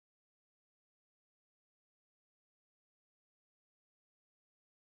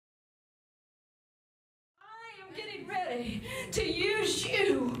getting ready to use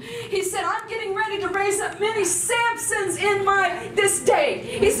you. He said, I'm getting ready to raise up many Samsons in this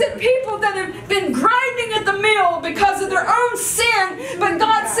day. He said, people that have been grinding at the mill because of their own sin, but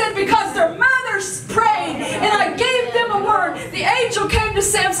God said because their mothers prayed, and I gave them a word. The angel came to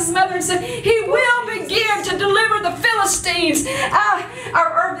Samson's mother and said, he will begin to deliver the Philistines,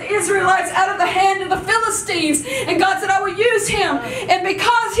 or the Israelites, out of the hand of the Philistines. And God said, I will use him. And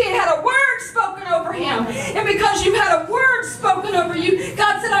because he had a word spoken over him, and because you had a word spoken over you,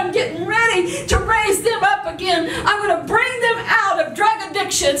 God said, I'm getting ready to raise them up again. I'm going to bring them out of drug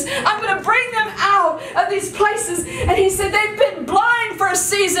addictions. I'm going to bring them out of these places. And he said, they've been blind for a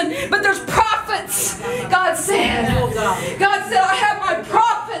season, but there's prophets. God said, I have my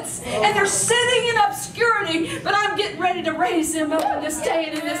prophets, and they're sitting in obscurity, but I'm getting ready to raise them up in this day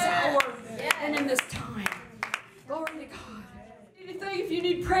and in this hour and in this time. Glory to God. Anything, if you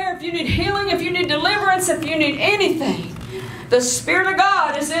need prayer, if you need healing, if you need deliverance, if you need anything, the Spirit of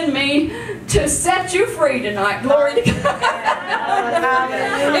God is in me to set you free tonight. Glory to God.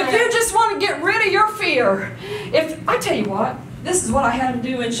 If you just want to get rid of your fear, I tell you what, this is what I had him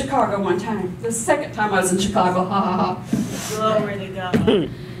do in Chicago one time. The second time I was in Chicago. Ha ha ha. Glory to God.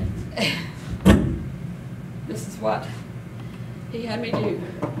 This is what he had me do.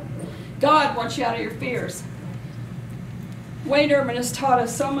 God wants you out of your fears. Wayne Urban has taught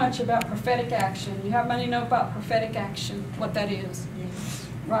us so much about prophetic action. You have money know about prophetic action, what that is. Yes.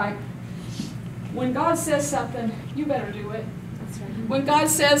 Right? When God says something, you better do it. That's right. When God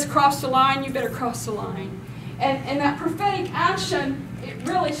says cross the line, you better cross the line. And that prophetic action, it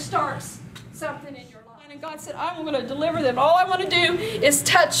really starts something in your life. And God said, I'm going to deliver them. All I want to do is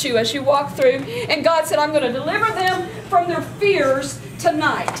touch you as you walk through. And God said, I'm going to deliver them from their fears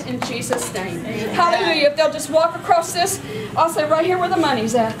tonight in Jesus' name. Hallelujah. If they'll just walk across this, I'll say right here where the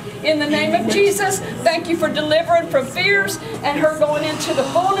money's at. In the name of Jesus, thank you for delivering from fears and her going into the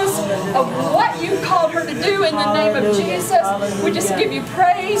fullness of what you called her to do in the name of Jesus. We just give you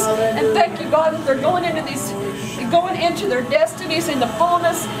praise and thank you, God, that they're going into their destinies in the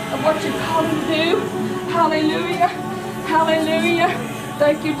fullness of what you called them to do. Hallelujah. Hallelujah.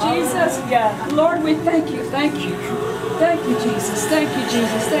 Thank you, Jesus. Lord, we thank you. Thank you. Thank you, Jesus. Thank you,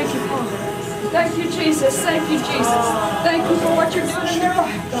 Jesus. Thank you, Father. Thank you, Jesus. Thank you, Jesus. Thank you for what you're doing in their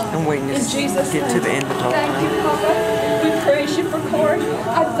life, God. I'm waiting to get to the end of talk. Thank you, Papa. We praise you for Corey.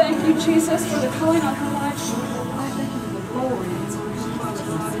 I thank you, Jesus, for the calling on her life. I thank you for the glory that's on her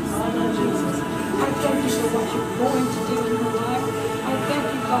life. I thank you for what you're going to